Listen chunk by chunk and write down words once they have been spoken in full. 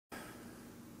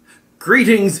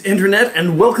Greetings, Internet,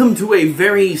 and welcome to a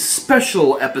very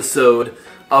special episode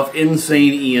of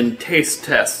Insane Ian Taste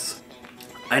Tests.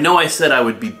 I know I said I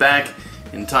would be back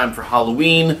in time for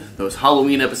Halloween. Those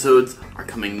Halloween episodes are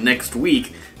coming next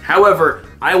week. However,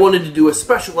 I wanted to do a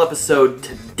special episode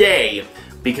today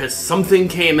because something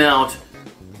came out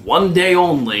one day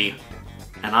only,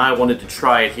 and I wanted to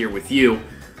try it here with you.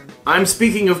 I'm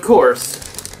speaking, of course,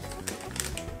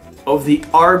 of the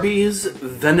Arby's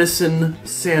Venison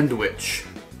Sandwich.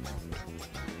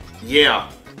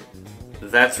 Yeah,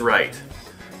 that's right.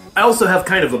 I also have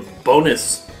kind of a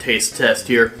bonus taste test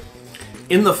here.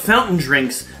 In the fountain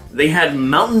drinks, they had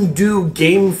Mountain Dew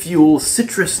Game Fuel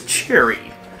Citrus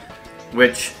Cherry,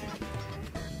 which,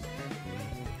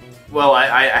 well,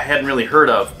 I hadn't really heard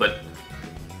of, but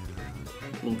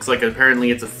looks like apparently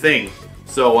it's a thing.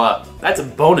 So, that's a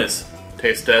bonus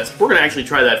taste test. We're gonna actually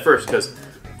try that first, because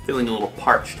feeling a little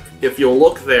parched. If you'll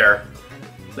look there,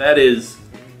 that is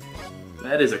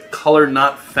a color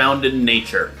not found in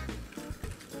nature.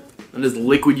 That is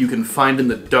liquid you can find in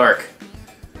the dark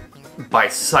by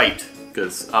sight,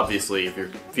 because obviously if you're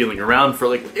feeling around for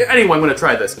liquid. Anyway, I'm gonna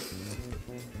try this.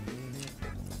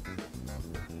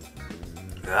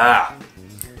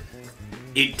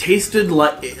 It tasted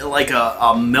like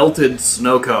a melted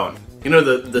snow cone. You know,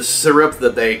 the syrup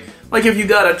that they, like if you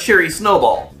got a cherry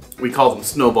snowball. We call them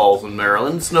snowballs in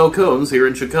Maryland, snow cones here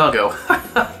in Chicago.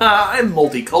 I'm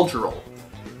multicultural.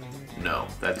 No,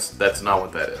 that's not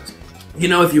what that is. You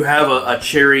know, if you have a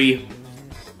cherry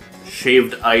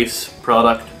shaved ice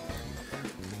product,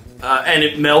 and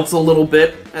it melts a little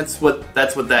bit, that's what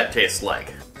that tastes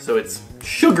like. So it's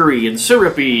sugary and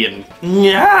syrupy and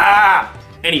yeah.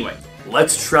 Anyway,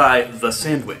 let's try the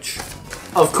sandwich.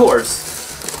 Of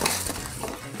course,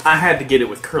 I had to get it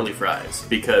with curly fries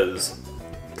because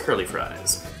curly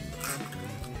fries.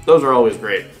 Those are always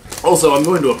great. Also, I'm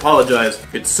going to apologize.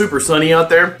 It's super sunny out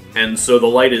there, and so the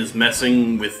light is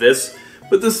messing with this,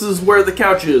 but this is where the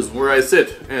couch is, where I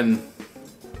sit and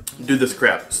do this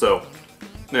crap, so,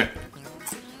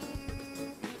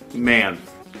 Man.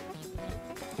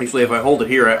 Actually, if I hold it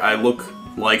here, I look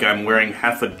like I'm wearing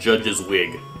half a judge's wig.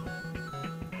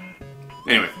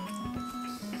 Anyway.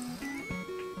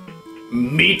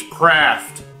 Meat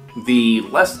Craft. The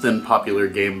less than popular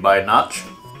game by Notch,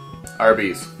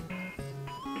 Arby's.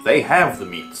 They have the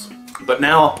meats. But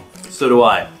now, so do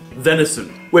I.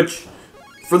 Venison, which,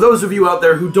 for those of you out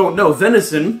there who don't know,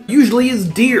 venison usually is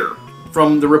deer.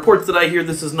 From the reports that I hear,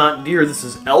 this is not deer, this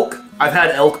is elk. I've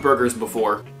had elk burgers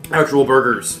before. Actual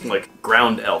burgers, like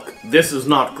ground elk. This is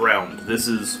not ground. This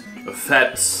is a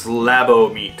fat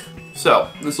slab-o meat. So,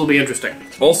 this will be interesting.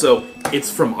 Also, it's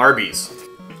from Arby's.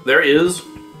 There is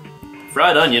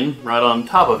fried onion right on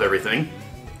top of everything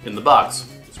in the box.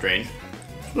 Strange.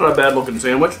 It's not a bad looking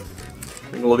sandwich.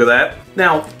 Take a look at that.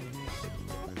 Now,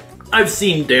 I've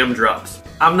seen dam drops.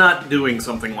 I'm not doing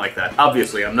something like that.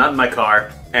 Obviously, I'm not in my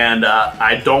car, and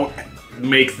I don't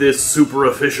make this super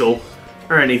official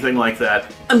or anything like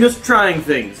that. I'm just trying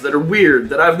things that are weird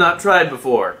that I've not tried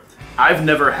before. I've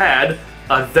never had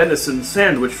a venison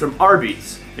sandwich from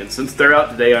Arby's, and since they're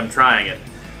out today, I'm trying it.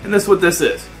 And this is what this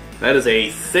is. That is a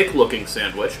thick-looking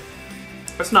sandwich.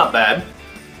 That's not bad.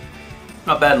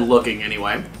 Not bad looking,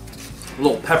 anyway. A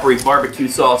little peppery barbecue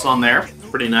sauce on there.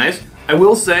 Pretty nice. I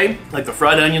will say, like, the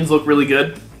fried onions look really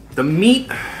good. The meat,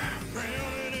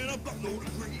 I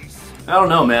don't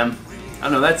know, man. I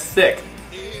don't know, that's thick.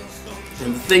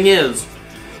 And the thing is,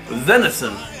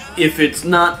 venison, if it's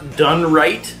not done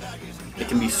right, it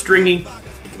can be stringy,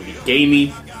 it can be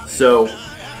gamey, so,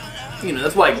 you know,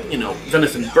 that's why, you know,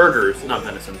 venison burgers, not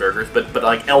venison burgers, but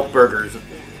like elk burgers,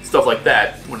 stuff like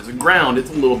that, when it's ground,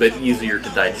 it's a little bit easier to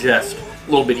digest,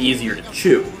 a little bit easier to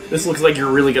chew. This looks like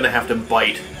you're really gonna have to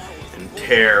bite and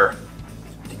tear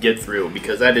to get through,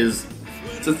 because it's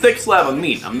a thick slab of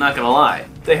meat, I'm not gonna lie.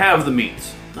 They have the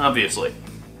meats, obviously.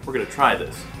 We're gonna try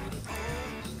this.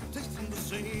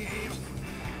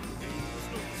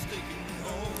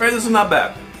 Alright, this is not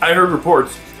bad. I heard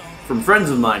reports from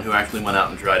friends of mine who actually went out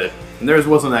and tried it, and theirs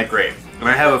wasn't that great. And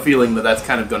I have a feeling that that's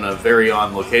kind of going to vary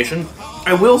on location.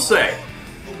 I will say,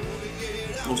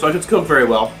 looks like it's cooked very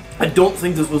well. I don't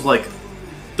think this was, like,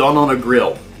 done on a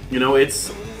grill. You know,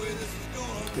 it's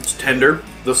tender.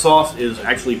 The sauce is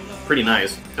actually pretty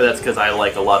nice. That's because I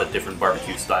like a lot of different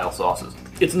barbecue style sauces.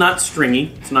 It's not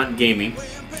stringy, it's not gamey,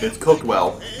 it's cooked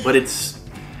well, but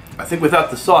I think without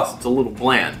the sauce, it's a little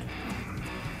bland.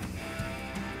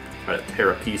 Try to tear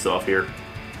a piece off here.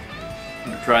 I'm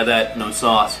gonna try that, no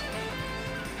sauce.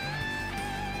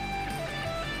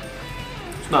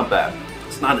 It's not bad.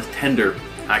 It's not as tender,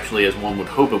 actually, as one would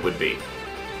hope it would be.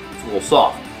 It's a little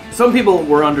soft. Some people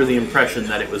were under the impression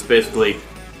that it was basically,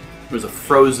 it was a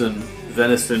frozen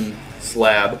venison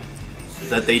slab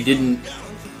that they didn't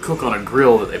cook on a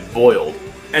grill, that they boiled.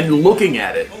 And looking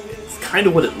at it, it's kind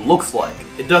of what it looks like.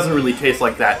 It doesn't really taste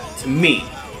like that to me.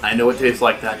 I know it tastes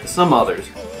like that to some others.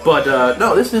 But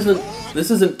no, this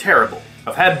isn't terrible.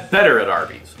 I've had better at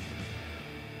Arby's.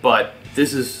 But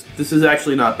this is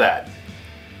actually not bad.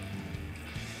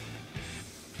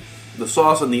 The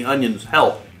sauce and the onions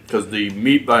help, because the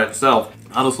meat by itself,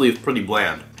 honestly, is pretty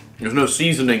bland. There's no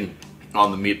seasoning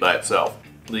on the meat by itself.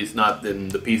 At least not in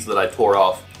the piece that I tore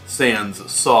off.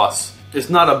 Sans sauce. It's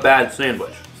not a bad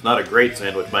sandwich. It's not a great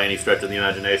sandwich by any stretch of the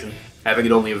imagination. Having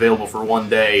it only available for one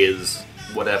day is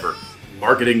whatever.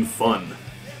 Marketing fun.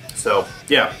 So,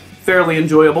 yeah, fairly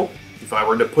enjoyable. If I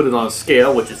were to put it on a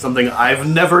scale, which is something I've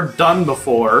never done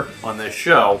before on this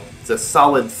show, it's a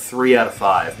solid 3 out of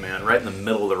 5, man. Right in the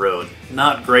middle of the road.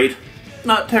 Not great,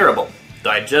 not terrible.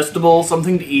 Digestible,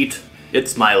 something to eat.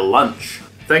 It's my lunch.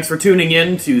 Thanks for tuning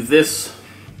in to this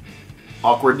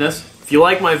awkwardness. If you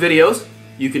like my videos,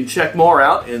 you can check more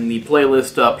out in the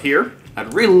playlist up here.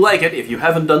 I'd really like it if you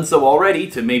haven't done so already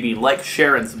to maybe like,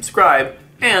 share, and subscribe,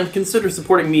 and consider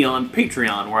supporting me on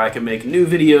Patreon, where I can make new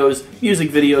videos, music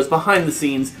videos, behind the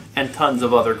scenes, and tons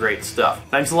of other great stuff.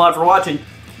 Thanks a lot for watching.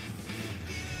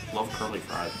 Love curly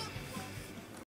fries.